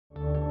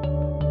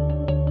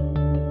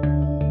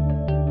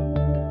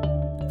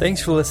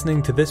Thanks for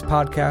listening to this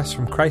podcast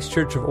from Christ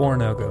Church of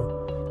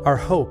Oronogo. Our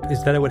hope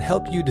is that it would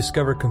help you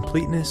discover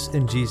completeness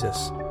in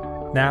Jesus.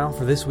 Now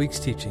for this week's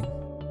teaching.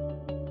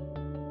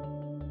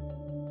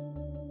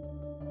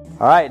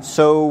 All right,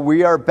 so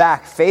we are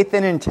back. Faith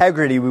and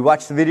integrity. We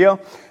watched the video,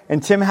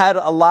 and Tim had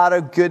a lot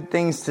of good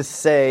things to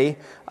say.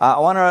 I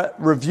want to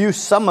review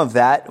some of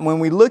that. When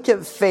we look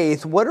at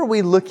faith, what are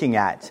we looking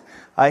at?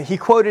 He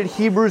quoted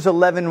Hebrews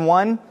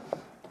 11:1,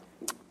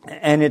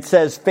 and it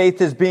says,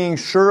 faith is being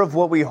sure of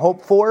what we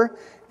hope for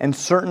and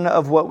certain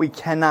of what we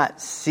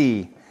cannot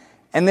see.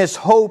 And this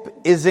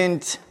hope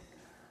isn't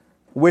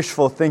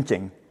wishful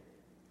thinking.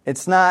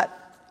 It's not,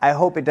 I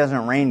hope it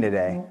doesn't rain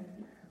today,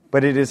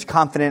 but it is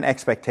confident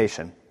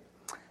expectation.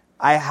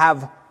 I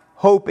have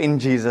hope in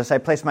Jesus. I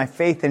place my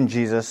faith in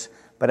Jesus,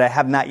 but I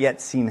have not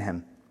yet seen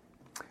him.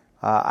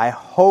 I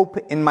hope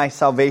in my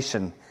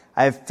salvation.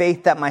 I have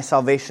faith that my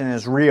salvation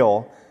is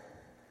real,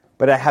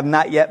 but I have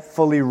not yet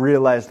fully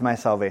realized my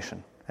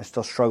salvation. I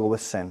still struggle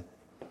with sin.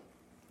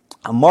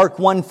 Mark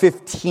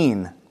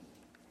 1:15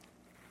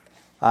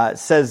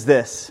 says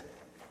this.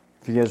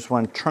 If you guys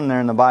want to turn there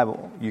in the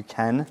Bible, you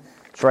can.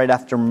 It's right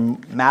after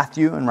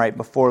Matthew and right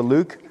before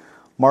Luke.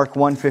 Mark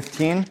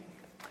 1:15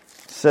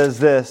 says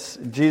this.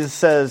 Jesus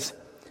says,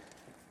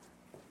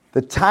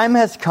 "The time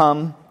has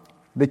come,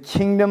 the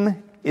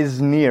kingdom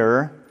is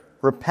near.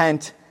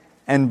 Repent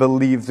and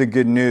believe the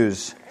good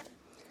news."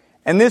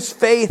 And this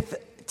faith,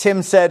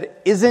 Tim said,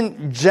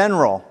 isn't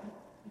general,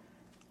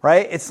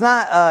 right? It's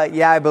not,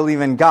 I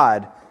believe in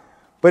God,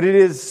 but it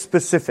is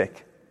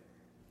specific.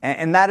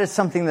 And that is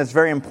something that's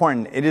very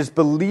important. It is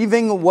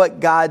believing what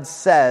God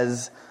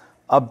says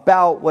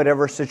about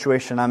whatever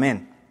situation I'm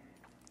in,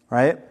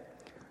 right?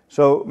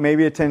 So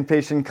maybe a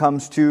temptation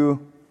comes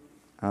to,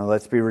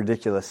 let's be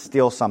ridiculous,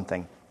 steal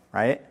something,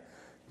 right?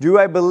 Do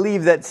I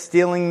believe that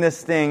stealing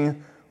this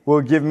thing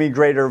will give me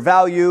greater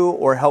value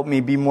or help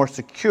me be more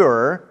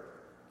secure?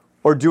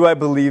 Or do I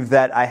believe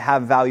that I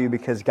have value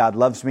because God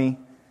loves me?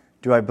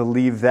 Do I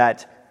believe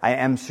that I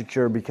am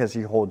secure because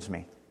he holds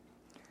me?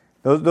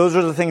 Those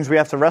are the things we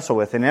have to wrestle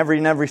with in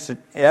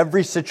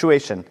every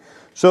situation.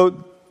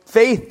 So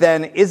faith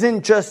then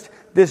isn't just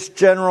this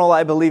general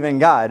I believe in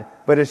God,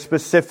 but a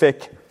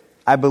specific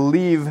I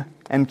believe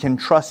and can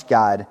trust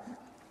God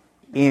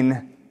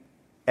in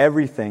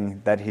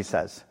everything that he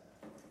says.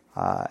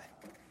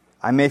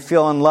 I may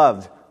feel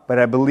unloved, but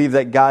I believe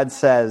that God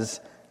says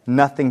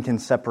nothing can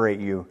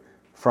separate you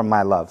from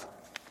my love.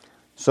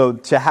 So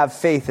to have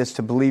faith is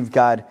to believe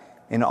God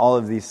in all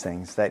of these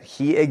things, that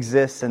he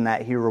exists and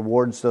that he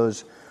rewards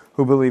those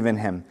who believe in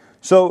him.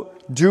 So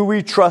do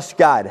we trust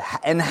God?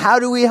 And how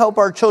do we help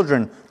our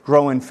children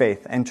grow in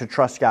faith and to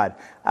trust God?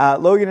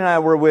 Logan and I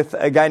were with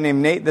a guy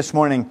named Nate this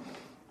morning,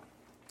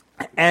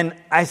 and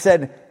I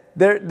said,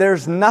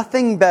 there's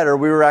nothing better.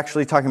 We were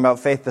actually talking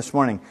about faith this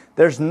morning.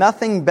 There's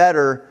nothing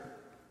better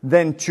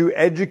than to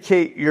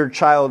educate your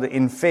child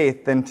in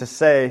faith than to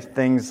say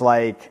things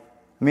like,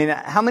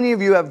 how many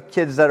of you have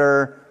kids that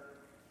are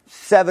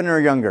 7 or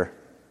younger?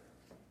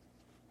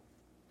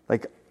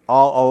 Like a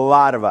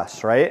lot of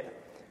us, right?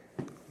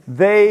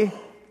 They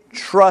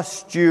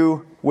trust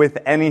you with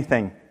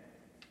anything,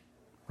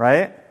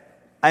 right?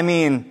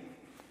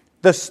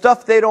 The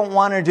stuff they don't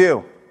want to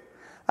do.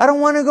 I don't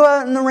want to go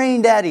out in the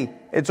rain, Daddy.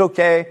 It's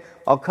okay.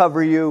 I'll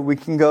cover you. We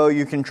can go.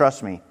 You can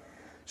trust me.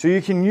 So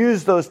you can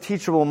use those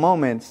teachable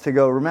moments to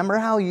go, remember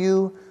how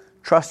you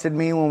trusted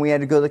me when we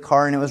had to go to the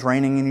car and it was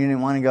raining and you didn't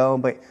want to go,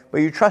 but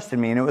you trusted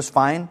me and it was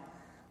fine?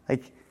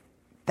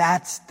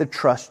 That's the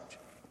trust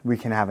we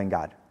can have in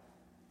God.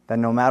 That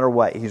no matter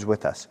what, he's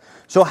with us.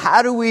 So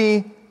how do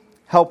we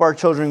help our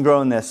children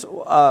grow in this?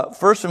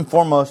 First and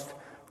foremost,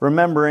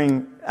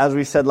 remembering, as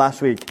we said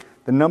last week,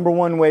 the number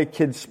one way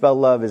kids spell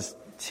love is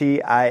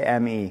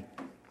T-I-M-E.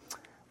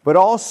 But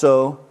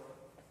also,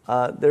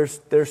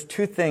 there's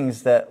two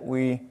things that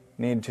we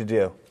need to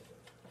do.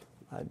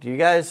 Do you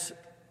guys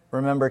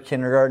remember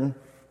kindergarten?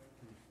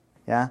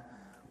 Yeah?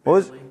 What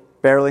was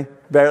barely?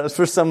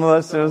 For some of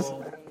us, it was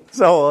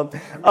so old.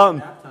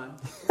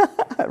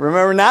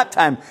 Remember nap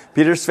time.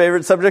 Peter's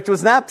favorite subject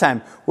was nap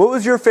time. What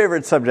was your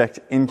favorite subject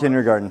in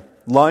kindergarten?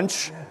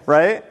 Lunch,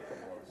 right?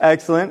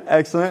 Excellent.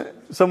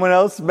 Someone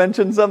else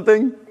mentioned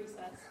something?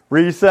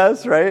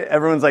 Recess, right?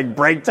 Everyone's like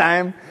break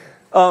time.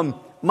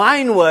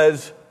 Mine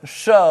was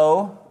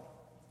show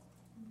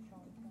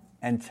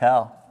and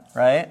tell,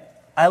 right?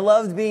 I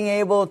loved being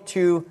able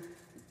to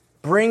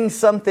bring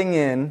something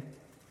in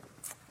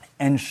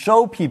and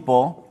show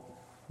people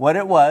what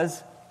it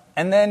was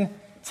and then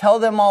tell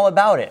them all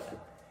about it.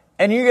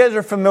 And you guys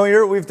are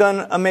familiar. We've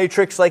done a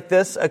matrix like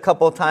this a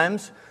couple of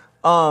times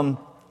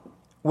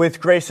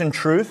with Grace and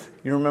Truth.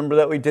 You remember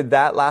that we did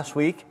that last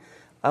week.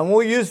 And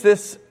we'll use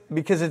this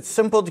because it's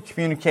simple to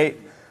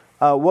communicate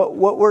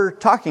what we're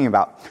talking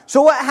about.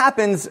 So what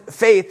happens,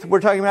 faith,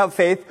 we're talking about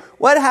faith.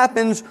 What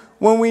happens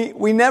when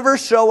we never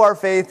show our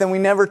faith and we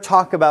never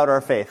talk about our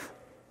faith?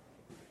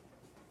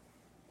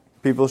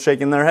 People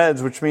shaking their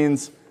heads, which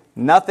means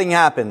nothing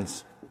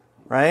happens,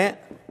 right?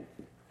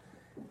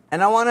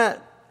 And I want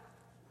to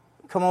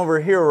come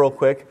over here real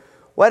quick.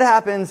 what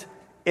happens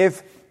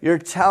if you're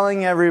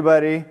telling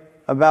everybody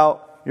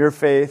about your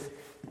faith,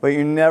 but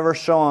you never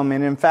show them?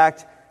 And in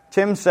fact,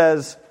 Tim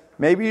says,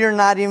 maybe you're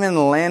not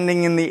even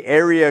landing in the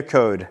area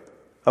code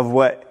of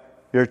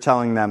what you're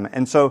telling them.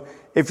 And so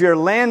if you're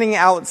landing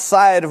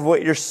outside of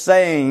what you're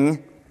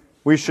saying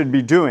we should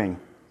be doing,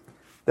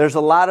 there's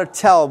a lot of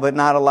tell, but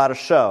not a lot of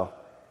show.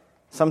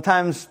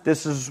 Sometimes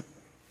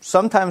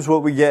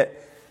what we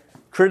get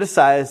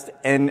criticized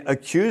and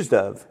accused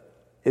of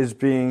is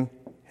being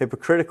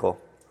hypocritical,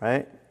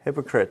 right?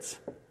 Hypocrites.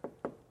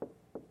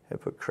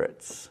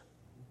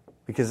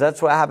 Because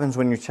that's what happens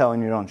when you tell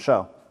and you don't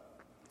show.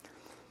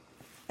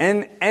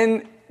 And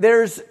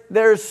there's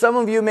some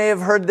of you may have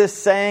heard this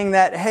saying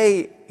that,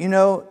 hey, you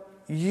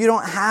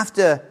don't have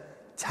to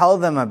tell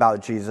them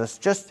about Jesus.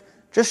 Just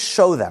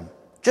show them.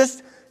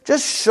 Just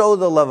show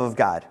the love of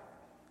God.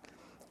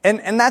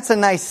 And that's a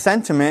nice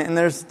sentiment. And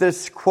there's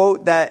this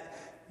quote that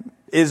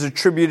is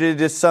attributed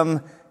to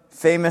some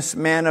famous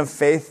man of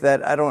faith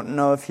that I don't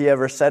know if he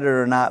ever said it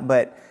or not,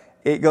 but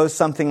it goes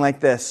something like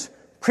this: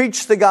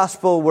 preach the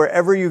gospel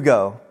wherever you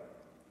go,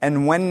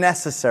 and when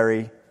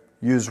necessary,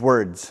 use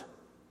words.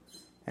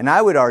 And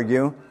I would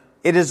argue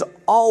it is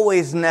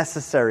always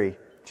necessary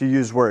to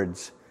use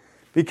words.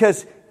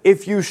 Because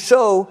if you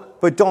show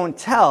but don't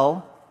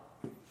tell,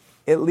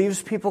 it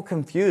leaves people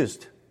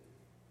confused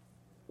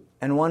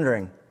and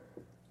wondering.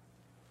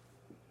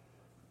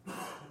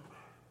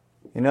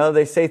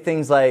 They say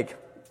things like,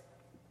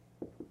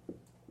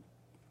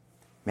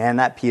 man,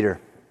 that Peter,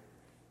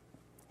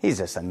 he's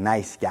just a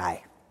nice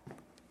guy.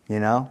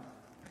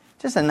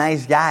 Just a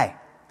nice guy.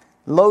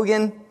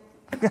 Logan,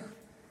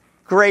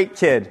 great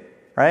kid,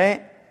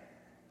 right?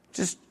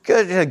 Just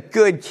a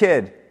good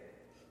kid.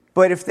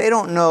 But if they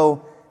don't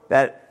know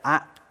that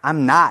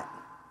I'm not,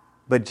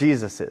 but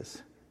Jesus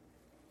is.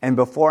 And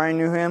before I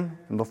knew him,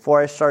 and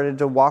before I started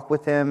to walk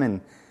with him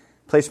and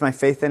place my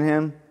faith in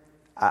him,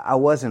 I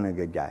wasn't a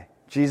good guy.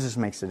 Jesus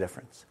makes a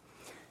difference.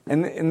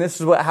 And this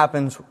is what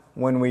happens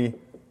when we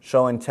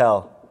show and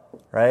tell,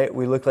 right?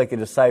 We look like a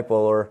disciple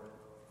or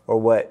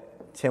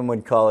what Tim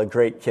would call a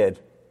great kid.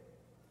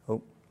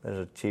 Oh, there's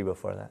a T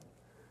before that.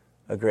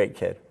 A great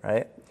kid,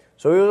 right?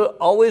 So we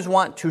always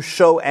want to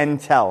show and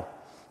tell.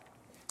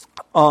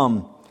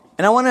 And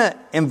I want to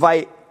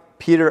invite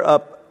Peter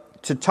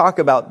up to talk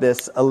about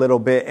this a little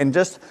bit and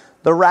just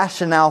the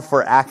rationale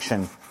for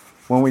action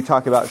when we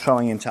talk about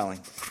showing and telling.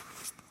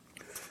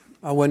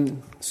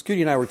 When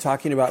Scooty and I were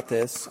talking about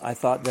this, I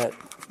thought that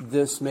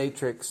this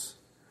matrix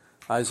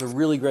is a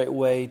really great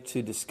way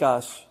to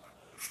discuss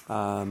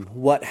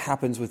what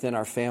happens within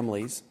our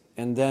families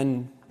and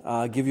then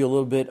give you a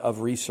little bit of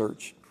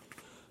research.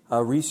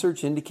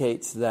 Research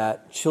indicates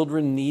that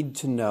children need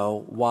to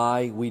know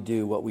why we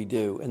do what we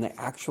do, and they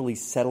actually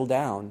settle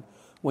down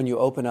when you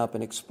open up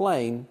and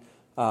explain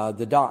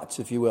the dots,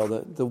 if you will,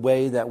 the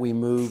way that we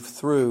move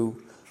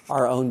through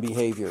our own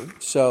behavior.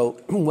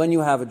 So when you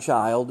have a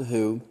child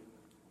who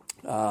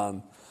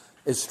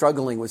is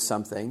struggling with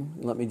something,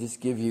 let me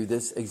just give you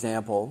this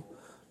example.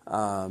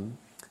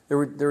 There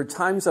were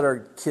times that our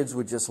kids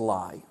would just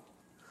lie.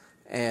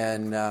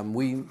 And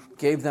we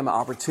gave them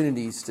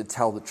opportunities to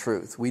tell the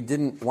truth. We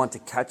didn't want to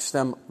catch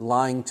them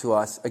lying to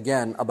us,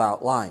 again,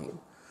 about lying.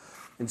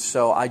 And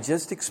so I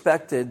just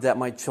expected that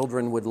my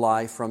children would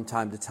lie from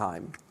time to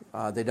time.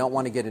 They don't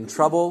want to get in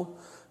trouble.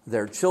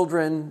 They're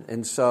children.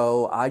 And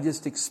so I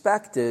just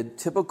expected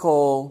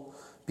typical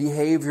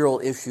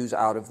behavioral issues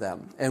out of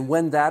them. And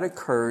when that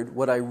occurred,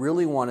 what I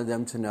really wanted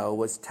them to know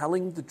was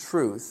telling the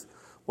truth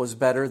was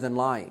better than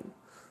lying.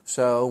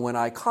 So when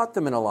I caught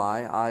them in a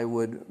lie, I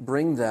would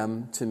bring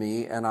them to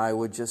me and I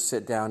would just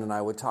sit down and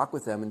I would talk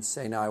with them and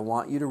say, now I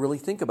want you to really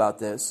think about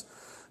this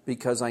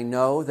because I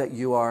know that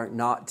you are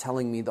not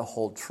telling me the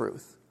whole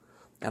truth.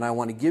 And I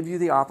want to give you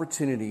the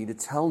opportunity to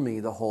tell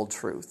me the whole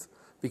truth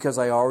because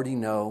I already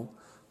know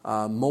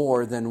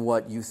more than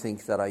what you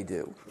think that I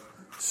do.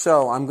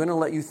 So I'm going to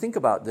let you think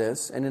about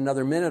this. In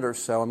another minute or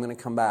so, I'm going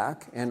to come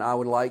back and I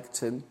would like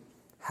to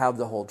have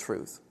the whole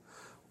truth.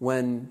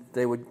 When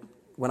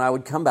I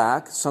would come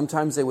back,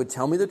 sometimes they would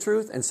tell me the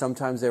truth, and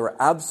sometimes they were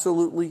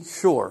absolutely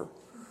sure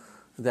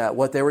that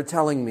what they were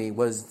telling me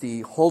was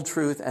the whole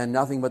truth and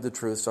nothing but the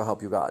truth, so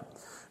help you God.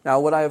 Now,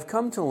 what I have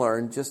come to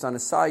learn, just on a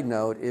side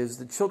note, is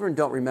that children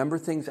don't remember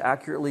things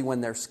accurately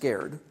when they're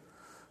scared.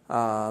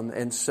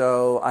 And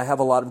so I have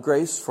a lot of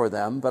grace for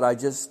them, but I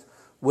just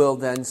will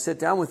then sit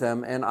down with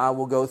them, and I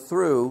will go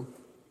through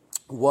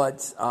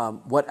what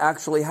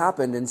actually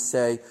happened and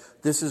say,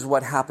 this is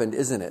what happened,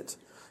 isn't it?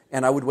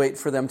 And I would wait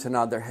for them to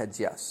nod their heads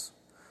yes.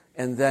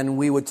 And then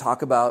we would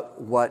talk about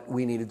what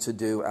we needed to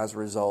do as a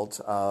result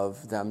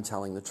of them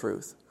telling the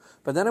truth.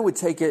 But then I would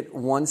take it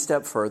one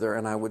step further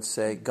and I would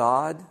say,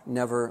 God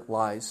never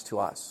lies to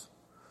us,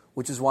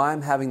 which is why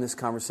I'm having this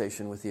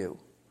conversation with you.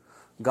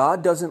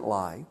 God doesn't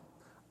lie.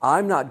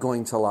 I'm not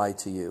going to lie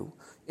to you,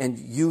 and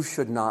you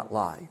should not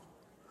lie.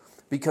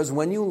 Because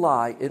when you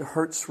lie, it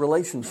hurts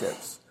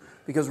relationships.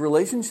 Because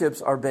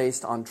relationships are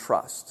based on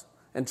trust.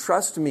 And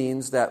trust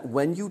means that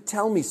when you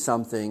tell me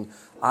something,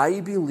 I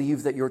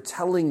believe that you're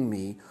telling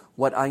me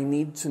what I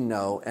need to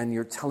know, and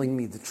you're telling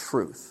me the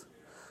truth.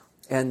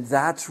 And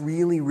that's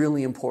really,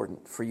 really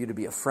important for you to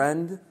be a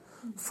friend,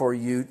 for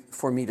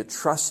me to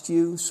trust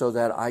you so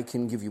that I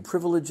can give you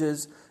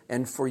privileges,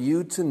 and for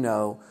you to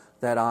know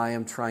that I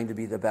am trying to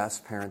be the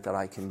best parent that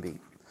I can be.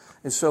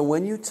 And so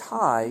when you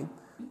tie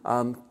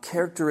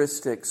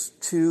characteristics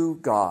to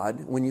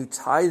God, when you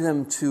tie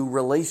them to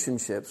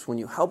relationships, when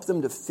you help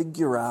them to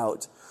figure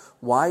out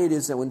why it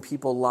is that when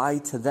people lie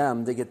to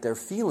them, they get their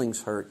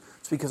feelings hurt,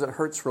 it's because it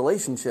hurts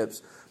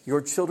relationships,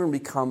 your children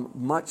become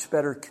much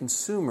better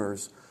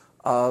consumers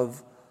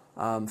of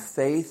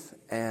faith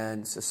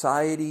and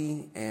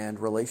society and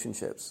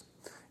relationships.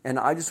 And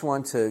I just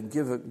want to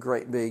give a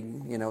great big,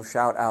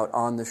 shout out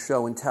on the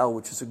show and tell,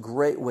 which is a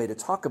great way to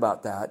talk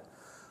about that.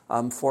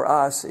 For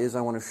us is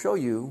I want to show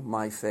you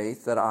my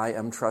faith, that I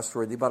am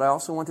trustworthy, but I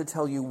also want to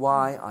tell you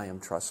why I am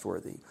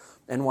trustworthy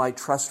and why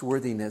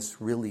trustworthiness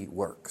really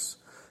works.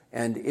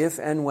 And if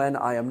and when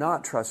I am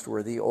not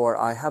trustworthy or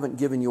I haven't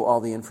given you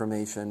all the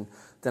information,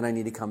 then I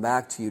need to come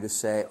back to you to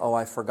say, oh,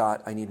 I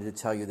forgot, I needed to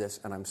tell you this,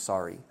 and I'm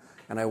sorry.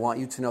 And I want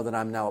you to know that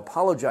I'm now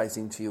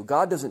apologizing to you.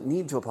 God doesn't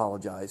need to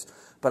apologize,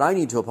 but I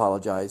need to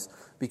apologize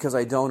because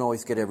I don't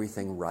always get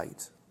everything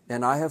right.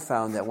 And I have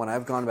found that when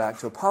I've gone back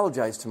to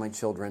apologize to my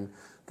children,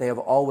 they have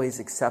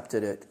always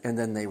accepted it, and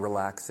then they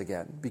relax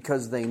again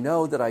because they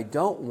know that I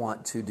don't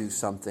want to do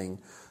something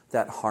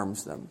that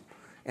harms them.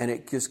 And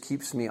it just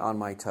keeps me on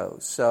my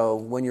toes. So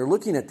when you're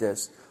looking at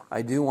this,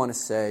 I do want to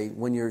say,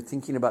 when you're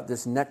thinking about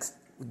this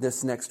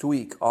next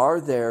week, are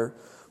there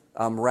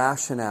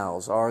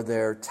rationales, are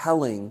there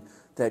telling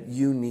that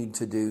you need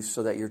to do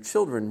so that your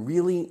children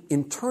really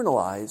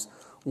internalize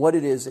what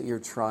it is that you're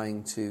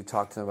trying to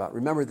talk to them about?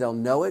 Remember, they'll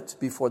know it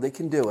before they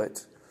can do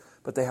it,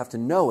 but they have to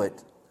know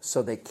it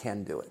so they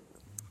can do it.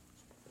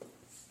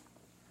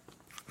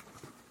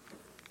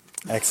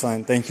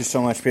 Excellent. Thank you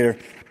so much, Peter.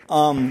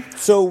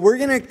 So we're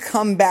going to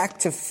come back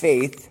to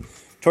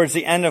faith towards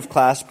the end of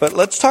class, but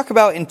let's talk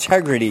about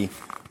integrity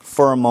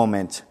for a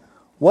moment.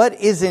 What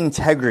is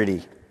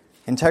integrity?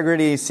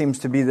 Integrity seems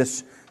to be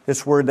this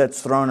word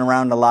that's thrown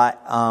around a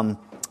lot,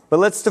 but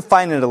let's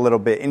define it a little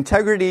bit.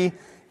 Integrity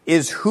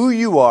is who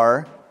you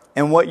are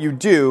and what you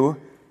do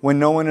when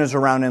no one is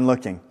around and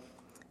looking.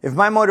 If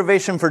my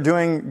motivation for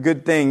doing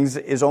good things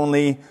is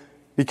only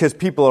because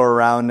people are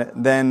around,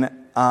 then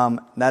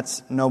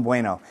that's no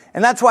bueno.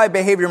 And that's why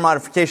behavior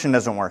modification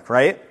doesn't work,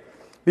 right?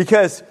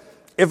 Because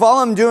if all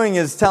I'm doing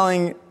is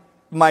telling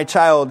my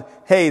child,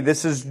 hey,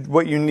 this is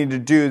what you need to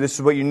do, this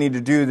is what you need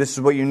to do, this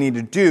is what you need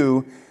to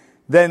do,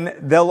 then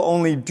they'll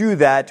only do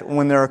that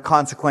when there are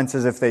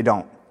consequences if they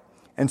don't.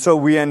 And so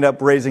we end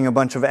up raising a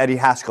bunch of Eddie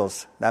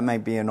Haskells. That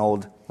might be an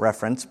old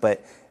reference,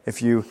 but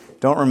if you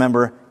don't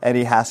remember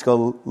Eddie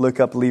Haskell, look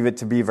up Leave It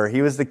to Beaver.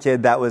 He was the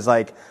kid that was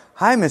like,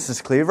 hi,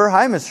 Mrs. Cleaver,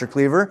 hi, Mr.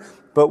 Cleaver.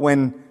 But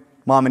when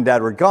mom and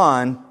dad were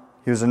gone,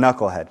 he was a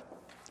knucklehead,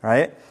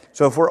 right?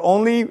 So if we're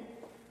only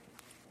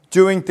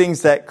doing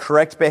things that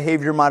correct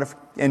behavior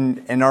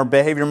in our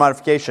behavior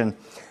modification,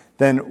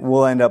 then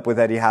we'll end up with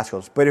Eddie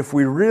Haskells. But if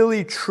we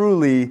really,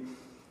 truly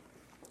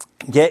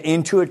get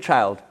into a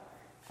child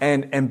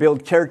and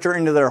build character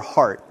into their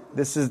heart,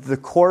 this is the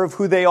core of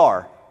who they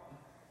are,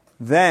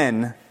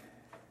 then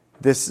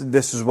this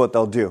is what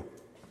they'll do.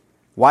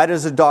 Why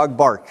does a dog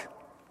bark?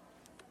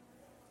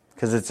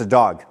 Because it's a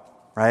dog,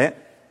 right?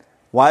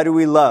 Why do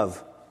we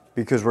love?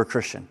 Because we're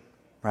Christian,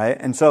 right?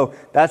 And so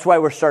that's why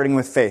we're starting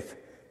with faith.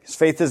 Because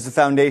faith is the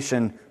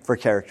foundation for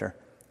character.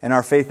 And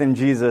our faith in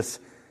Jesus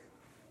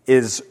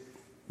is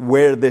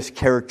where this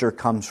character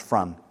comes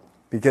from.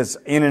 Because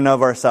in and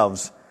of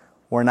ourselves,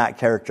 we're not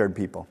charactered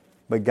people.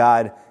 But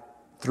God,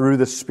 through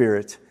the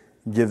Spirit,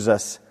 gives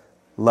us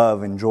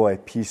love and joy,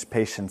 peace,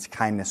 patience,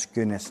 kindness,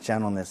 goodness,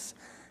 gentleness,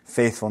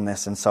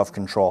 faithfulness, and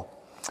self-control.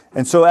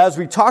 And so as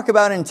we talk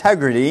about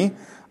integrity,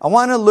 I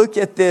want to look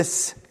at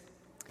this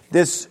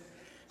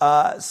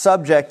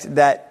subject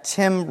that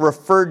Tim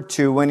referred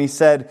to when he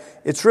said,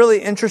 it's really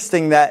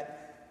interesting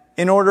that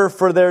in order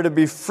for there to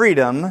be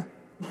freedom,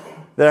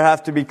 there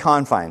have to be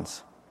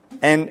confines.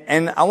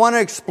 And I want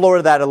to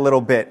explore that a little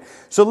bit.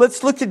 So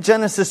let's look at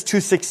Genesis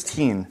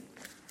 2:16.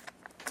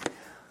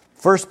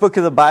 First book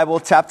of the Bible,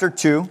 chapter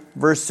 2,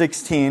 verse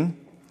 16.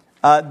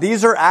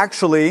 These are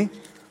actually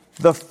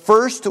the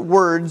first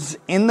words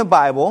in the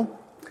Bible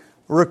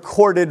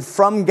recorded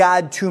from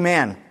God to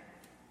man,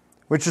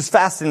 which is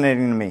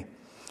fascinating to me.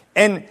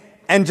 And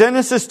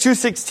Genesis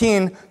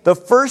 2:16, the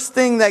first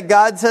thing that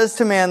God says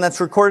to man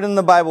that's recorded in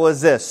the Bible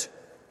is this: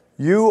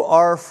 you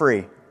are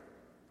free.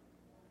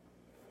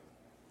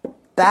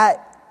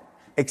 That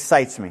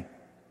excites me.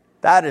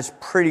 That is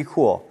pretty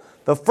cool.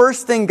 The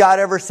first thing God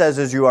ever says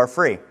is you are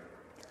free.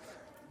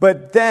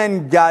 But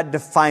then God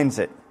defines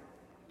it.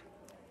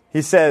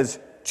 He says,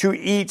 to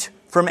eat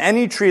from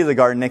any tree of the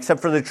garden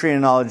except for the tree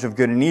of knowledge of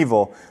good and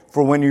evil,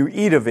 for when you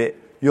eat of it,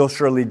 you'll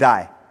surely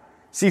die.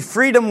 See,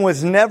 freedom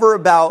was never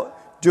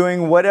about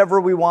doing whatever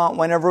we want,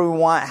 whenever we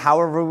want,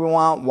 however we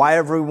want,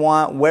 wherever we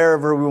want,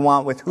 wherever we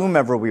want, with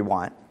whomever we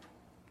want.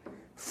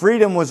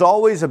 Freedom was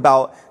always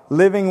about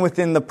living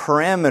within the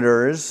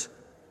parameters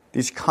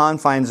these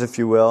confines, if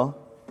you will.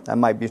 That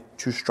might be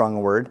too strong a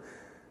word.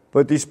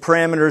 But these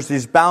parameters,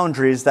 these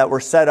boundaries that were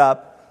set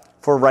up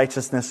for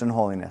righteousness and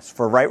holiness,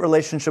 for right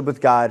relationship with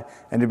God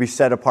and to be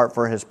set apart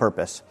for His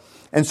purpose.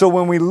 And so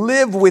when we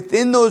live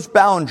within those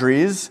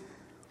boundaries,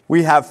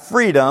 we have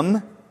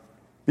freedom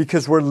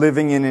because we're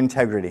living in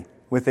integrity,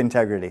 with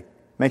integrity.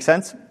 Make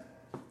sense?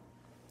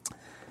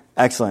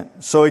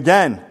 Excellent. So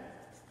again,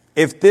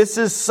 if this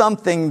is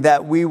something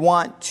that we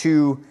want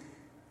to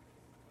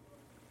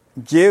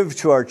give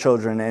to our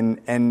children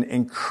and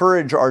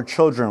encourage our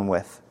children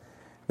with,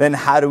 then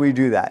how do we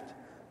do that?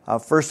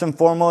 First and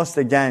foremost,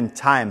 again,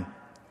 time.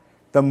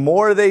 The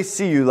more they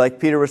see you, like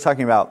Peter was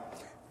talking about,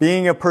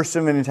 being a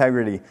person of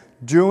integrity,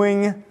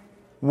 doing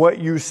what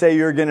you say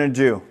you're going to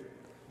do,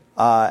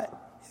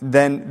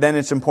 then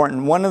it's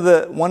important. One of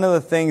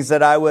the things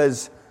that I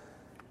was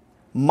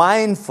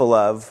mindful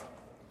of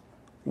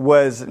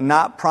was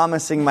not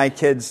promising my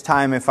kids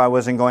time if I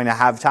wasn't going to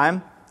have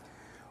time.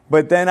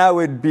 But then I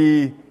would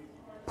be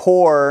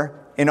poor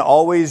in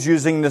always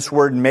using this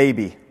word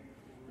maybe.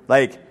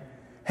 Like,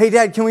 hey,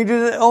 Dad, can we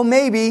do that? Oh,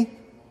 maybe.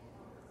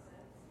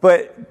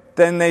 But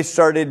then they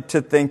started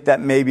to think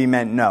that maybe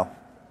meant no.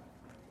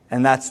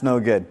 And that's no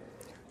good.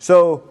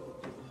 So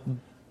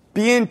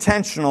be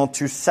intentional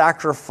to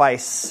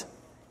sacrifice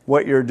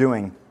what you're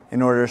doing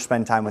in order to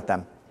spend time with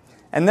them.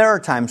 And there are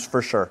times,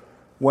 for sure,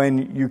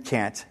 when you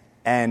can't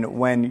and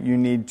when you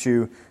need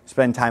to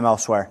spend time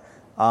elsewhere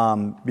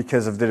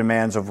because of the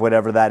demands of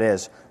whatever that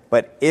is.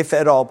 But if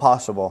at all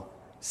possible,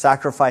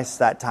 sacrifice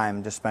that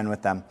time to spend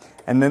with them.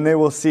 And then they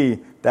will see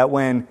that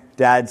when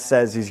Dad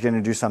says he's going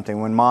to do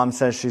something, when Mom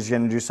says she's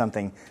going to do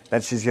something,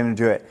 that she's going to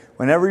do it.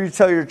 Whenever you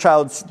tell your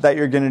child that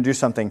you're going to do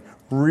something,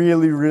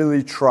 really,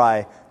 really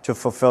try to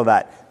fulfill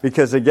that.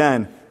 Because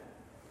again,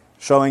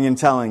 showing and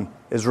telling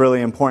is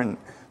really important.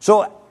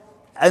 So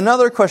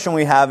another question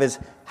we have is,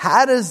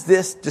 how does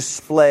this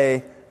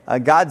display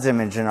God's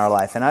image in our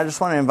life? And I just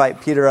want to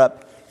invite Peter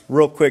up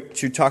real quick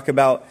to talk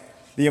about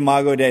the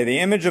Imago Dei, the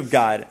image of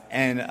God,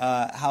 and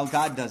how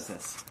God does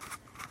this.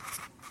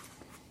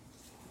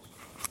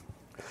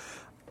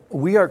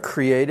 We are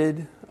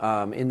created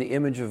in the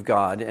image of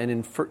God,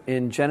 and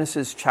in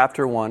Genesis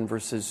chapter 1,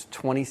 verses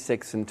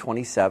 26 and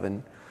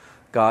 27,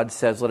 God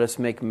says, "Let us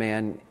make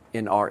man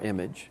in our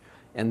image."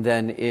 And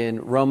then in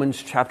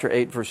Romans chapter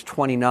 8, verse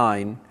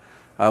 29,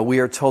 we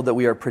are told that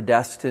we are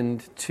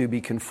predestined to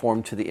be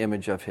conformed to the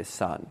image of His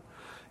Son.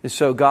 And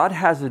so God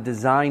has a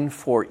design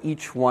for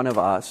each one of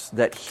us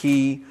that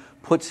He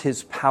puts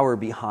His power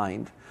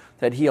behind,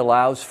 that He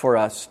allows for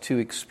us to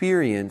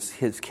experience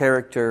His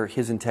character,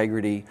 His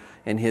integrity,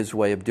 and His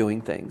way of doing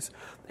things.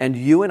 And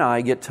you and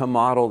I get to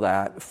model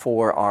that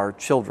for our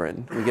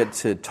children. We get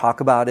to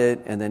talk about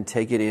it and then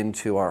take it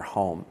into our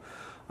home.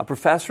 A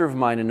professor of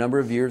mine a number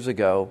of years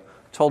ago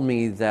told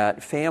me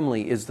that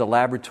family is the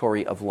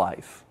laboratory of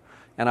life.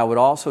 And I would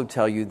also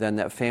tell you then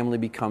that family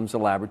becomes a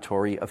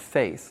laboratory of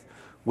faith,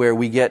 where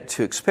we get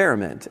to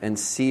experiment and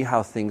see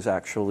how things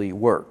actually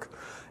work.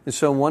 And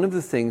so one of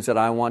the things that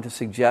I want to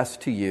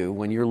suggest to you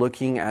when you're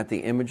looking at the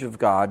image of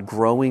God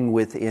growing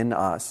within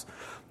us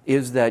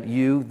is that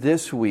you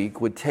this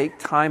week would take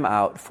time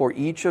out for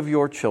each of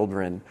your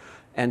children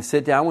and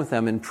sit down with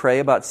them and pray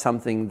about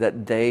something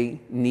that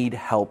they need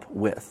help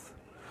with,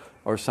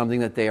 or something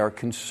that they are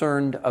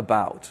concerned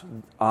about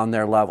on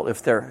their level.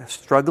 If they're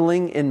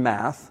struggling in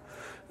math,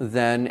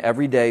 then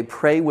every day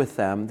pray with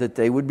them that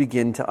they would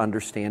begin to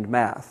understand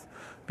math,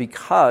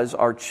 because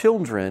our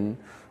children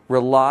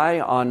rely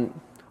on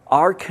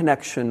our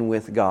connection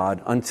with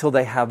God until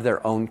they have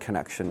their own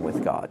connection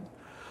with God.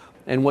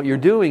 And what you're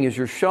doing is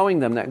you're showing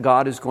them that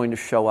God is going to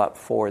show up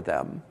for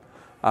them.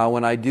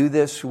 When I do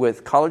this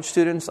with college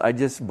students, I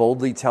just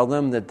boldly tell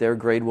them that their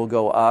grade will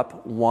go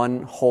up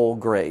one whole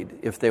grade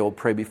if they will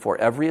pray before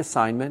every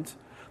assignment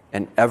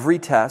and every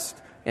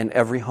test and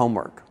every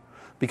homework,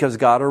 because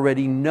God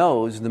already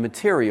knows the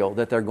material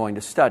that they're going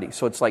to study.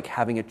 So it's like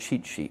having a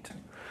cheat sheet.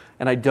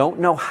 And I don't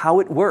know how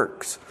it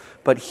works,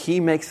 but He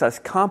makes us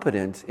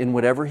competent in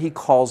whatever He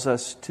calls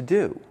us to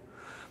do.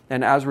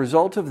 And as a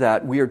result of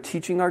that, we are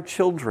teaching our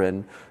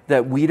children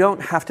that we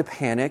don't have to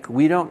panic,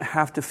 we don't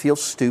have to feel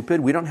stupid,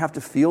 we don't have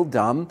to feel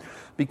dumb,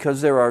 because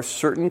there are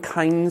certain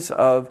kinds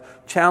of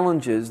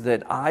challenges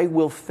that I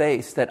will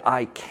face that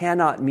I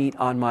cannot meet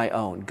on my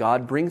own.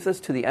 God brings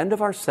us to the end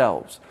of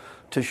ourselves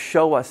to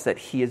show us that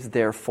He is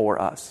there for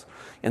us.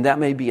 And that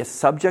may be a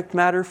subject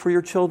matter for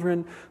your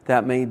children,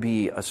 that may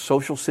be a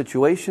social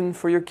situation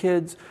for your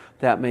kids,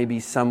 that may be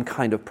some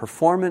kind of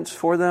performance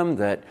for them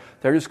that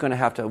they're just going to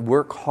have to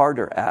work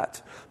harder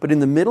at. But in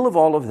the middle of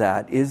all of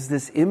that is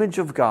this image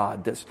of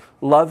God, this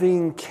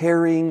loving,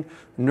 caring,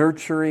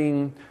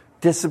 nurturing,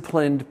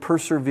 disciplined,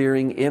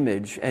 persevering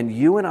image. And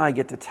you and I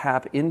get to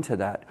tap into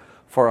that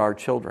for our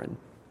children.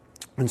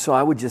 And so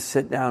I would just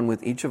sit down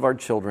with each of our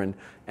children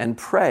and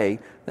pray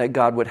that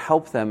God would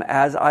help them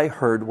as I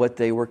heard what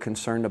they were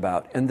concerned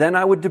about. And then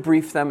I would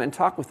debrief them and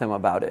talk with them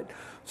about it.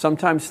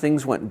 Sometimes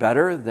things went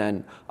better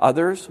than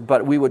others,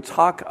 but we would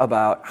talk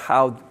about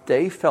how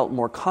they felt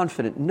more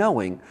confident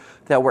knowing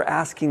that we're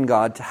asking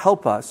God to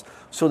help us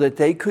so that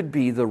they could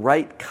be the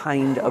right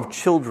kind of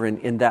children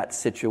in that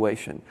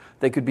situation.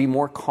 They could be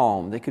more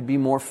calm. They could be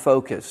more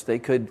focused. They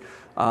could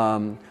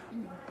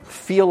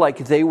feel like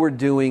they were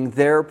doing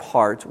their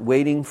part,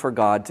 waiting for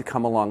God to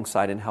come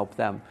alongside and help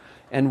them.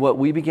 And what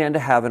we began to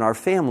have in our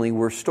family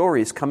were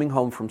stories coming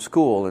home from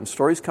school and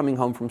stories coming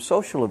home from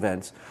social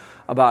events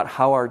about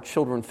how our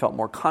children felt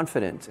more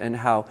confident and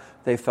how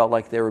they felt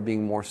like they were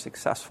being more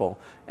successful.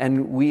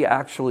 And we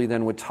actually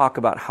then would talk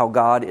about how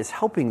God is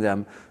helping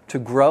them to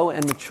grow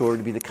and mature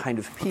to be the kind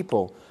of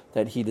people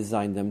that He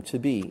designed them to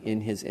be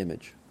in His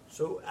image.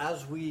 So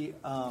as we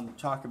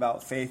talk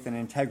about faith and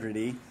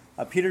integrity,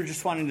 Peter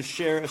just wanted to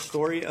share a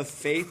story of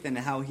faith and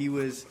how he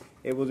was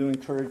able to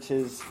encourage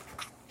his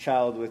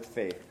child with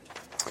faith.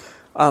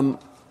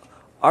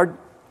 Our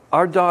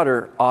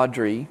daughter,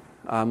 Audrey,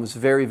 was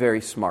very,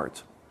 very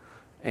smart.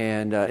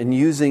 And in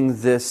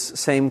using this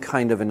same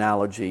kind of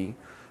analogy,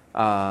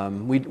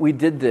 we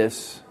did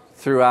this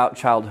throughout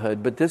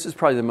childhood, but this is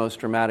probably the most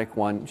dramatic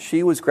one.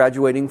 She was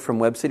graduating from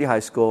Webb City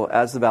High School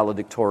as the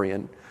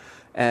valedictorian,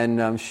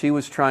 and she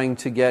was trying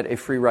to get a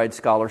free ride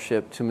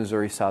scholarship to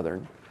Missouri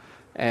Southern.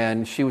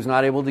 And she was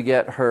not able to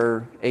get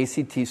her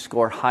ACT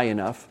score high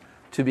enough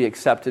to be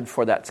accepted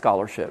for that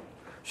scholarship.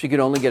 She could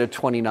only get a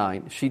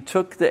 29. She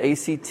took the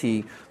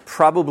ACT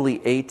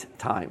probably 8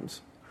 times.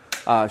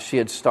 She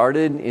had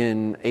started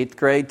in 8th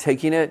grade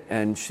taking it,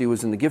 and she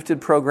was in the gifted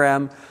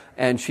program,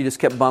 and she just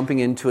kept bumping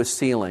into a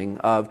ceiling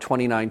of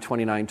 29,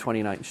 29,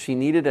 29. She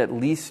needed at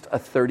least a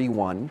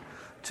 31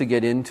 to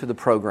get into the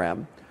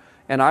program.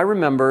 And I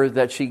remember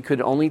that she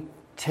could only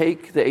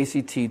take the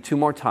ACT 2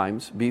 more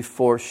times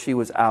before she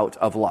was out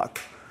of luck.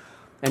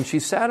 And she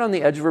sat on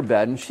the edge of her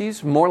bed, and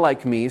she's more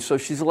like me, so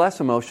she's less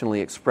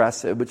emotionally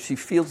expressive, but she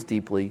feels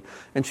deeply,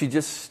 and she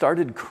just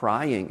started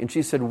crying. And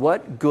she said,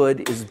 "What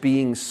good is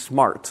being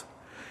smart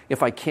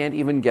if I can't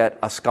even get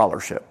a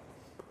scholarship?"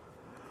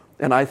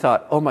 And I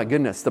thought, oh my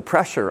goodness, the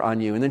pressure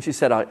on you. And then she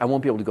said, I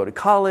won't be able to go to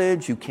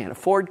college, you can't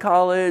afford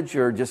college,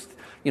 you're just,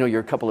 you're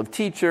a couple of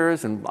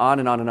teachers, and on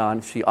and on and on.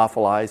 She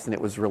awfulized, and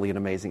it was really an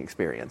amazing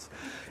experience.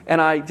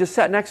 And I just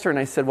sat next to her and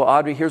I said, well,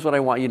 Audrey, here's what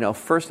I want you to know.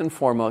 First and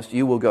foremost,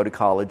 you will go to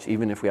college,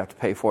 even if we have to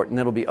pay for it, and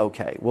it'll be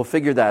okay. We'll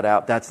figure that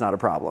out. That's not a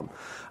problem.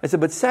 I said,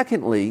 but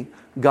secondly,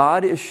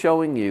 God is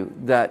showing you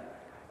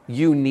that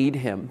you need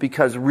Him,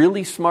 because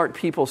really smart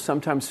people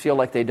sometimes feel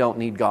like they don't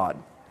need God.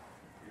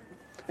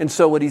 And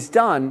so what He's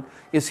done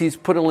is He's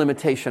put a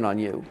limitation on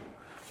you.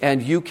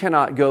 And you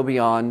cannot go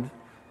beyond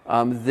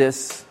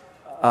this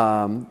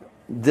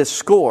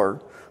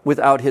score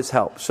without His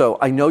help. So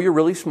I know you're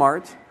really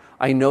smart.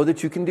 I know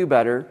that you can do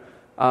better.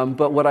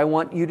 But what I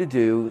want you to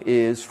do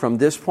is, from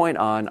this point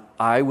on,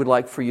 I would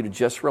like for you to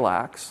just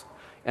relax.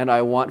 And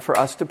I want for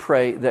us to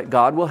pray that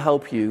God will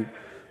help you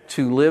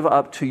to live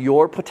up to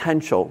your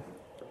potential,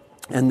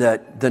 and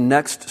that the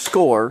next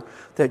score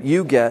that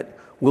you get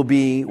will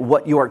be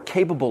what you are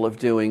capable of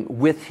doing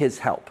with His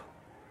help.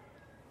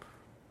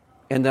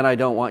 And then I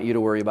don't want you to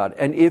worry about it.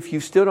 And if you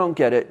still don't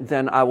get it,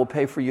 then I will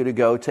pay for you to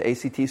go to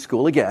ACT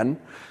school again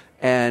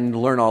and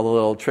learn all the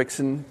little tricks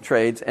and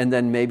trades, and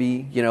then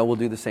maybe, we'll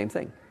do the same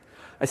thing.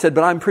 I said,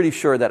 but I'm pretty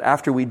sure that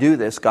after we do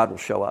this, God will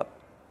show up.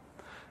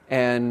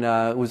 And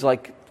it was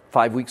like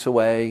 5 weeks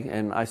away,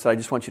 and I said, I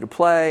just want you to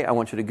play. I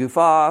want you to goof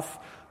off.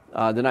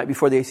 The night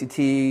before the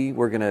ACT,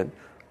 we're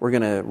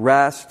gonna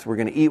rest. We're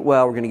gonna eat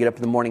well. We're gonna get up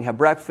in the morning, have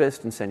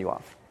breakfast, and send you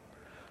off.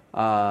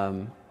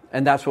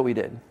 And that's what we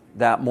did.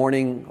 That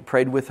morning, I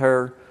prayed with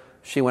her.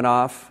 She went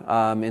off.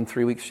 In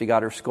 3 weeks, she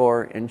got her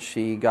score, and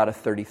she got a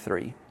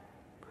 33,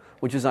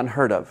 which is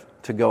unheard of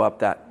to go up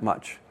that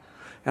much.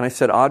 And I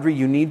said, Audrey,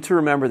 you need to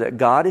remember that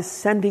God is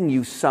sending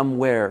you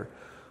somewhere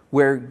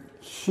where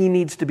He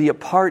needs to be a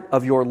part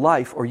of your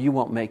life, or you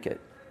won't make it.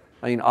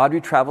 I mean,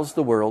 Audrey travels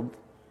the world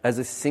as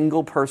a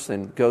single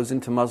person, goes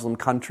into Muslim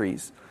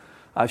countries.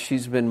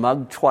 She's been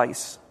mugged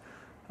twice.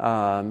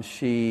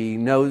 She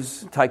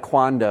knows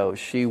taekwondo.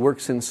 She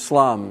works in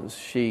slums.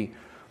 She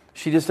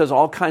just does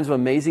all kinds of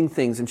amazing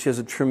things, and she has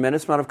a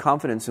tremendous amount of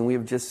confidence. And we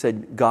have just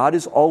said, God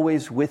is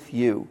always with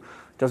you.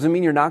 Doesn't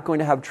mean you're not going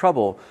to have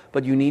trouble,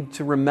 but you need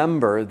to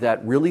remember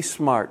that really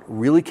smart,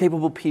 really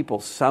capable people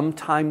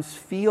sometimes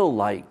feel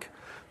like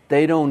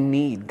they don't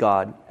need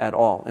God at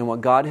all. And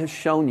what God has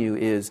shown you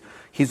is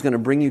He's going to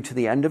bring you to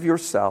the end of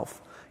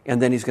yourself, and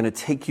then He's going to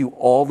take you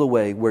all the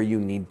way where you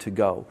need to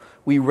go.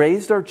 We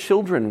raised our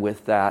children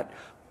with that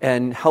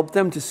and helped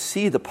them to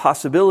see the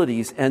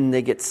possibilities, and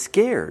they get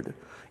scared.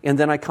 And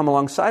then I come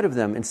alongside of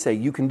them and say,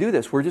 you can do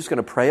this. We're just going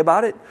to pray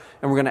about it,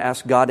 and we're going to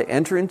ask God to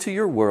enter into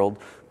your world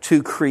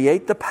to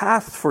create the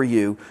path for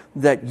you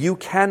that you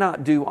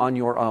cannot do on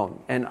your own.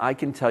 And I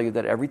can tell you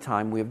that every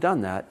time we have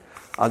done that,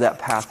 that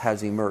path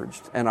has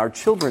emerged. And our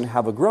children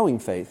have a growing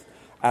faith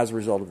as a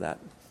result of that.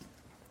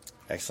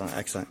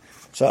 Excellent.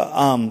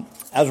 So,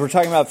 as we're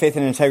talking about faith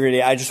and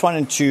integrity, I just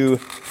wanted to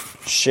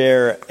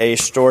share a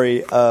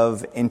story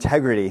of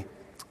integrity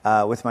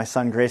with my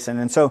son Grayson.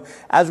 And so,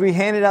 as we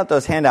handed out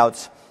those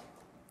handouts,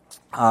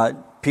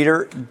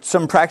 Peter,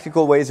 some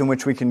practical ways in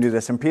which we can do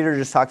this. And Peter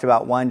just talked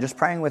about one, just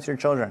praying with your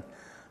children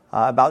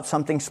about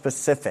something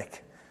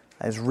specific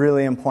is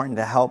really important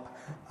to help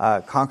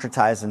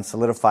concretize and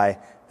solidify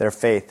their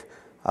faith.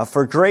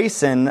 For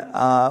Grayson,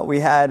 we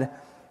had,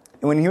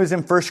 when he was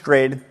in first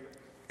grade,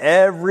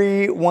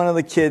 every one of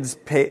the kids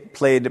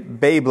played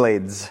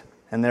Beyblades.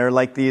 And they're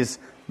like these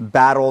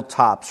battle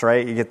tops,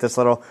 right? You get this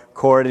little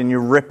cord and you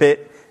rip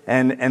it,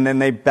 and then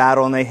they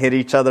battle and they hit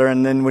each other,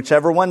 and then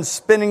whichever one's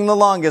spinning the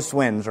longest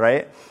wins,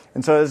 right?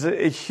 And so it was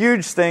a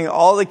huge thing.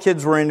 All the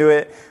kids were into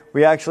it.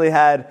 We actually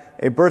had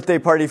a birthday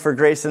party for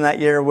Grayson that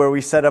year where we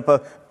set up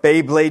a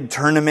Beyblade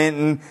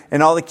tournament,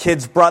 and all the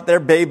kids brought their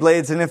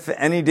Beyblades, and if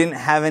any didn't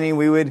have any,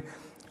 we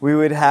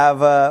would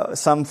have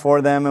some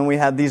for them, and we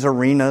had these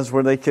arenas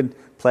where they could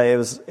play. It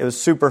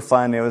was super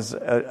fun. It was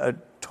a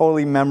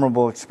totally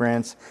memorable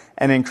experience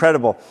and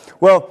incredible.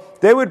 Well,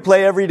 they would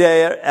play every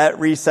day at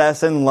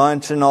recess and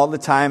lunch and all the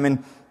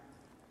time,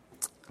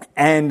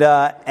 and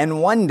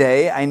one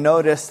day I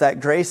noticed that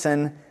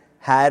Grayson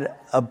had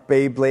a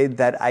Beyblade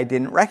that I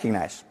didn't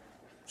recognize.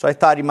 So I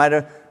thought he might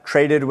have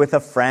traded with a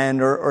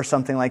friend or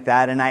something like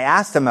that. And I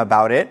asked him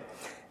about it,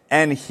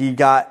 and he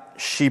got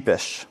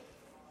sheepish.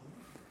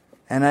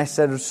 And I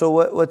said, "So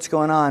what's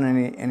going on?"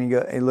 And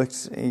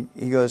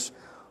he goes,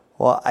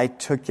 "Well, I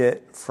took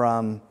it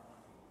from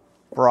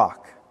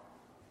Brock."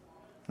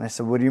 And I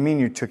said, "What do you mean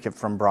you took it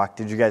from Brock?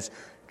 Did you guys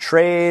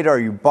trade? Are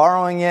you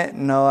borrowing it?"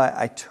 "No,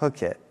 I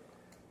took it."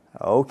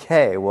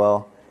 "Okay,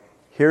 well,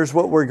 here's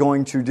what we're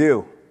going to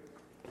do.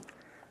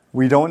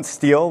 We don't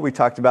steal." We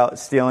talked about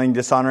stealing,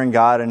 dishonoring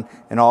God,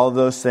 and all of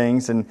those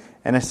things. And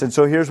I said,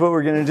 "So here's what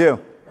we're going to do.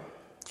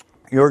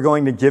 You're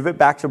going to give it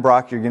back to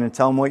Brock. You're going to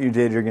tell him what you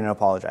did. You're going to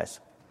apologize.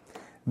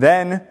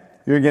 Then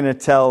you're going to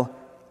tell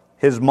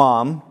his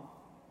mom.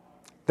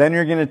 Then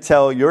you're going to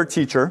tell your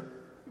teacher.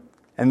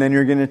 And then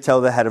you're going to tell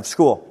the head of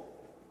school."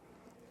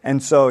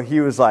 And so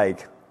he was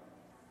like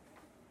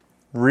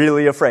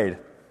really afraid.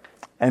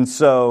 And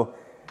so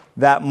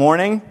that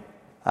morning,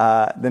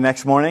 the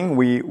next morning,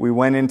 we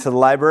went into the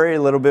library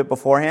a little bit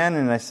beforehand,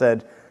 and I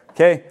said,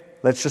 "Okay,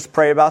 let's just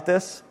pray about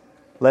this.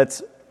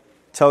 Let's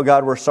tell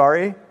God we're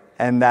sorry,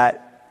 and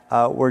that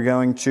we're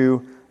going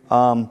to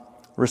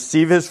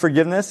receive His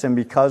forgiveness, and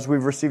because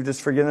we've received His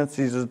forgiveness,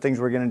 these are the things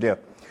we're going to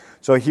do."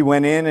 So he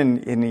went in,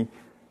 and he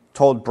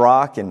told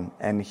Brock,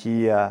 and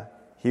he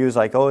was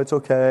like, "Oh, it's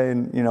okay,"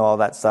 and all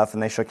that stuff,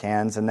 and they shook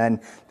hands, and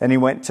then he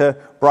went to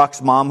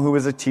Brock's mom, who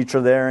was a teacher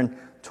there, and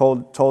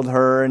told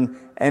her,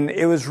 and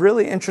it was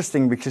really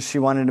interesting because she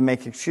wanted to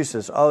make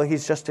excuses. "Oh,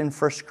 he's just in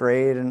first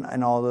grade,"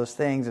 and all those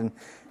things.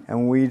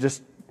 And we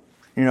just,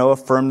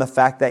 affirmed the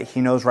fact that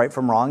he knows right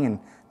from wrong, and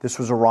this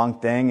was a wrong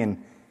thing,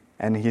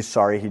 and he's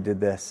sorry he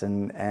did this.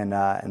 And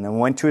then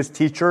went to his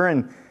teacher,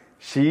 and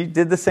she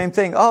did the same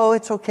thing. "Oh,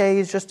 it's okay,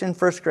 he's just in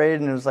first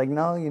grade." And it was like,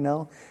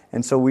 "No,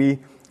 And so we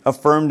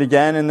affirmed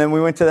again, and then we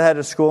went to the head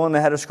of school, and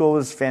the head of school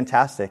was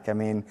fantastic. I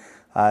mean,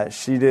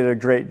 she did a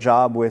great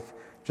job with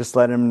just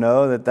let him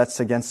know that that's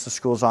against the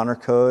school's honor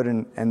code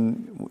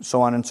and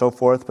so on and so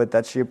forth, but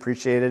that she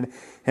appreciated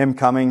him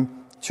coming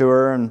to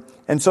her.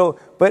 And so,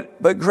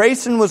 but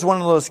Grayson was one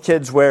of those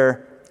kids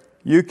where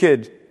you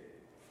could,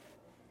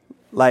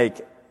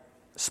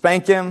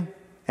 spank him,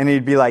 and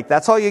he'd be like,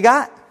 "That's all you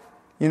got?"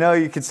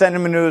 You could send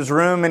him into his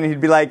room, and he'd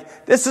be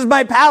like, "This is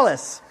my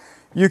palace."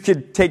 You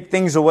could take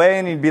things away,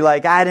 and he'd be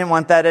like, "I didn't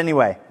want that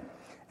anyway."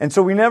 And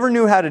so we never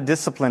knew how to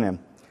discipline him.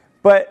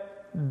 But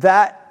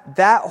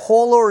that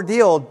whole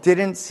ordeal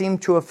didn't seem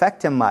to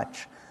affect him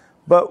much.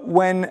 But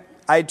when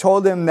I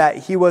told him that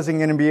he wasn't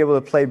going to be able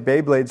to play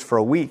Beyblades for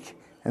a week,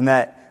 and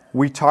that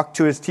we talked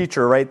to his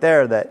teacher right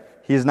there that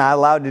he's not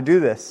allowed to do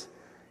this,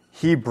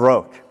 he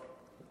broke.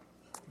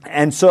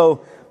 And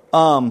so,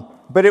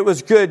 but it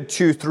was good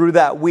to, through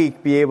that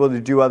week, be able to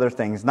do other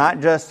things. Not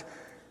just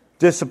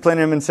discipline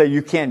him and say,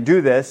 "You can't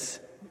do this,"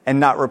 and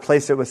not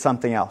replace it with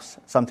something else,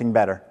 something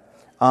better.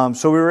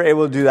 So we were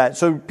able to do that.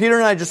 So Peter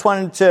and I just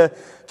wanted to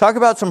talk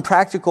about some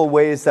practical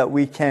ways that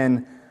we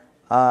can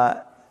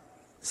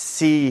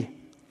see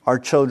our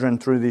children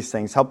through these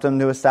things, help them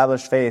to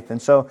establish faith.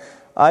 And so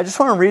I just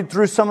want to read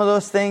through some of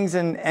those things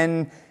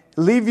and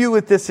leave you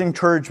with this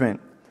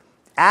encouragement.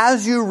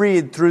 As you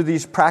read through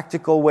these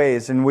practical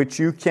ways in which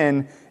you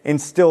can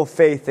instill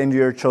faith into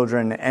your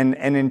children and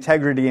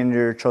integrity into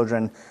your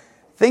children,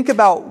 think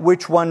about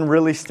which one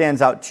really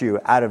stands out to you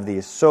out of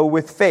these. So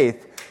with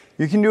faith,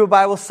 you can do a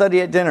Bible study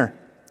at dinner,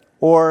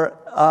 or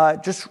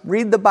just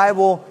read the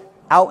Bible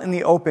out in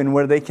the open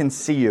where they can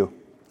see you.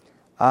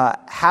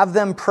 Have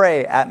them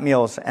pray at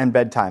meals and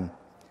bedtime.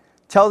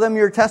 Tell them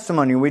your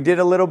testimony. We did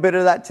a little bit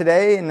of that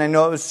today, and I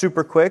know it was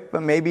super quick,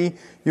 but maybe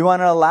you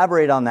want to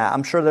elaborate on that.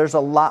 I'm sure there's a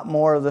lot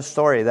more of the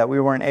story that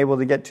we weren't able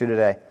to get to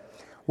today.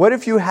 What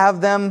if you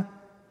have them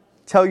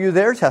tell you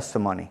their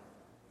testimony?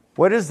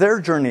 What has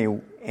their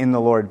journey in the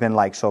Lord been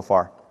like so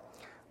far?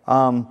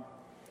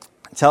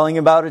 Telling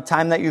about a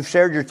time that you've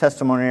shared your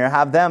testimony, or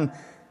have them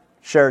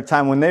share a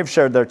time when they've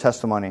shared their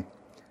testimony.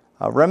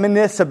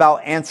 Reminisce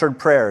about answered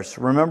prayers.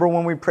 Remember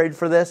when we prayed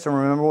for this, and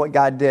remember what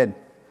God did.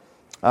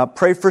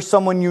 Pray for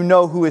someone you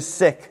know who is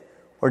sick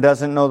or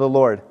doesn't know the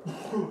Lord.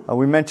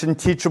 We mentioned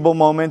teachable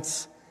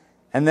moments,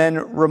 and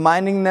then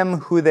reminding them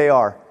who they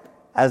are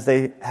as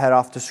they head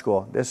off to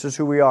school. This is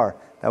who we are,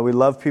 that we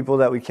love people,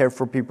 that we care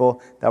for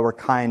people, that we're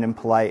kind and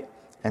polite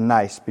and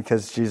nice,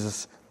 because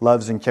Jesus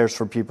loves and cares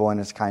for people and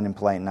is kind and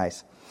polite and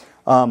nice.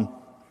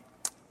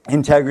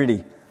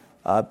 Integrity.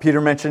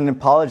 Peter mentioned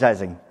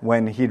apologizing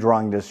when he'd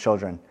wronged his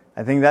children.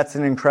 I think that's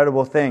an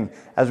incredible thing.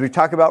 As we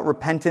talk about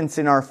repentance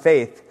in our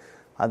faith,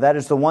 that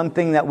is the one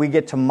thing that we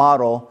get to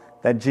model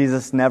that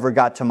Jesus never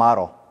got to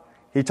model.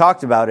 He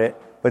talked about it,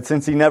 but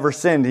since he never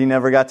sinned, he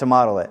never got to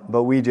model it.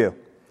 But we do.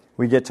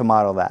 We get to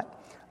model that.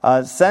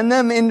 Send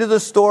them into the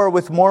store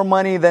with more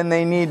money than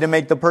they need to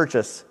make the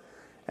purchase,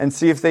 and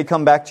see if they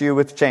come back to you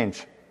with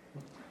change.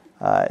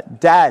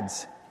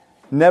 Dads,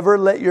 never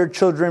let your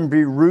children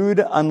be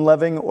rude,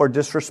 unloving, or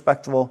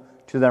disrespectful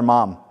to their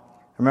mom. I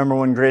remember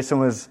when Grayson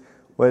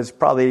was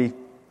probably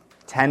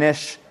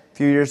 10-ish a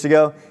few years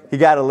ago, he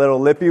got a little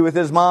lippy with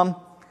his mom,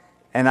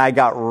 and I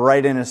got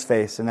right in his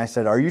face. And I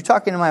said, "Are you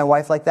talking to my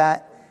wife like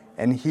that?"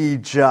 And he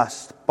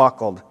just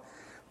buckled.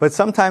 But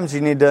sometimes you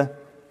need to,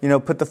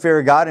 put the fear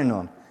of God into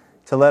him,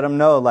 to let him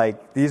know,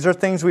 like, these are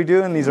things we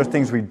do and these are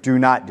things we do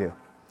not do.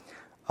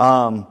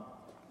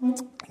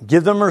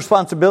 Give them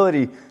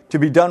responsibility to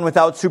be done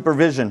without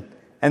supervision,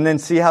 and then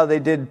see how they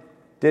did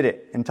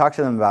it, and talk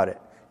to them about it.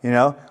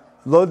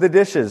 Load the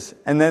dishes,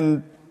 and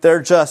then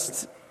they're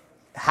just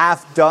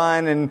half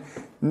done, and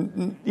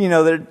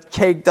they're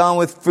caked on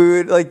with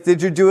food. Like,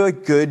 did you do a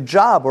good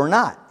job or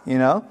not?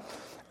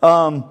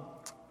 And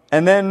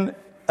then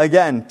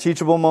again,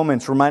 teachable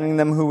moments, reminding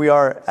them who we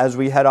are as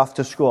we head off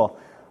to school.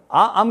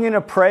 I'm going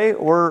to pray.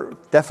 We're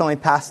definitely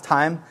past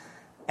time,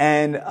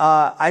 and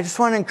I just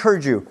want to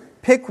encourage you.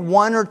 Pick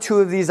one or two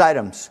of these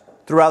items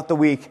throughout the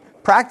week.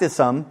 Practice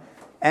them.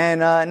 And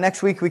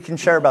next week we can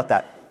share about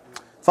that.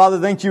 Father,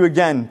 thank you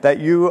again that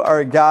you are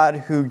a God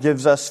who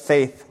gives us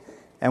faith.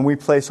 And we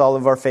place all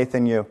of our faith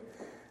in you.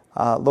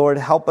 Lord,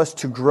 help us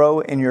to grow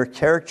in your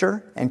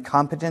character and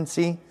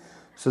competency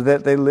so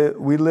that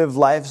we live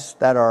lives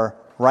that are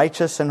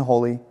righteous and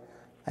holy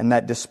and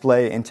that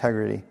display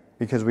integrity,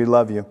 because we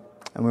love you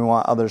and we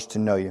want others to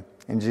know you.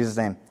 In Jesus'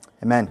 name,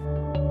 amen.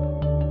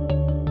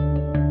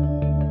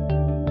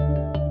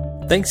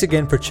 Thanks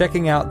again for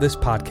checking out this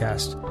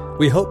podcast.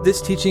 We hope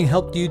this teaching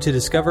helped you to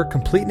discover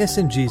completeness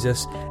in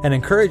Jesus and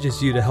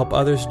encourages you to help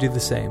others do the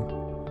same.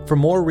 For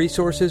more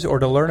resources or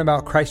to learn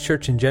about Christ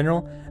Church in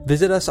general,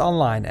 visit us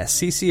online at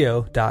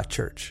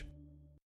cco.church.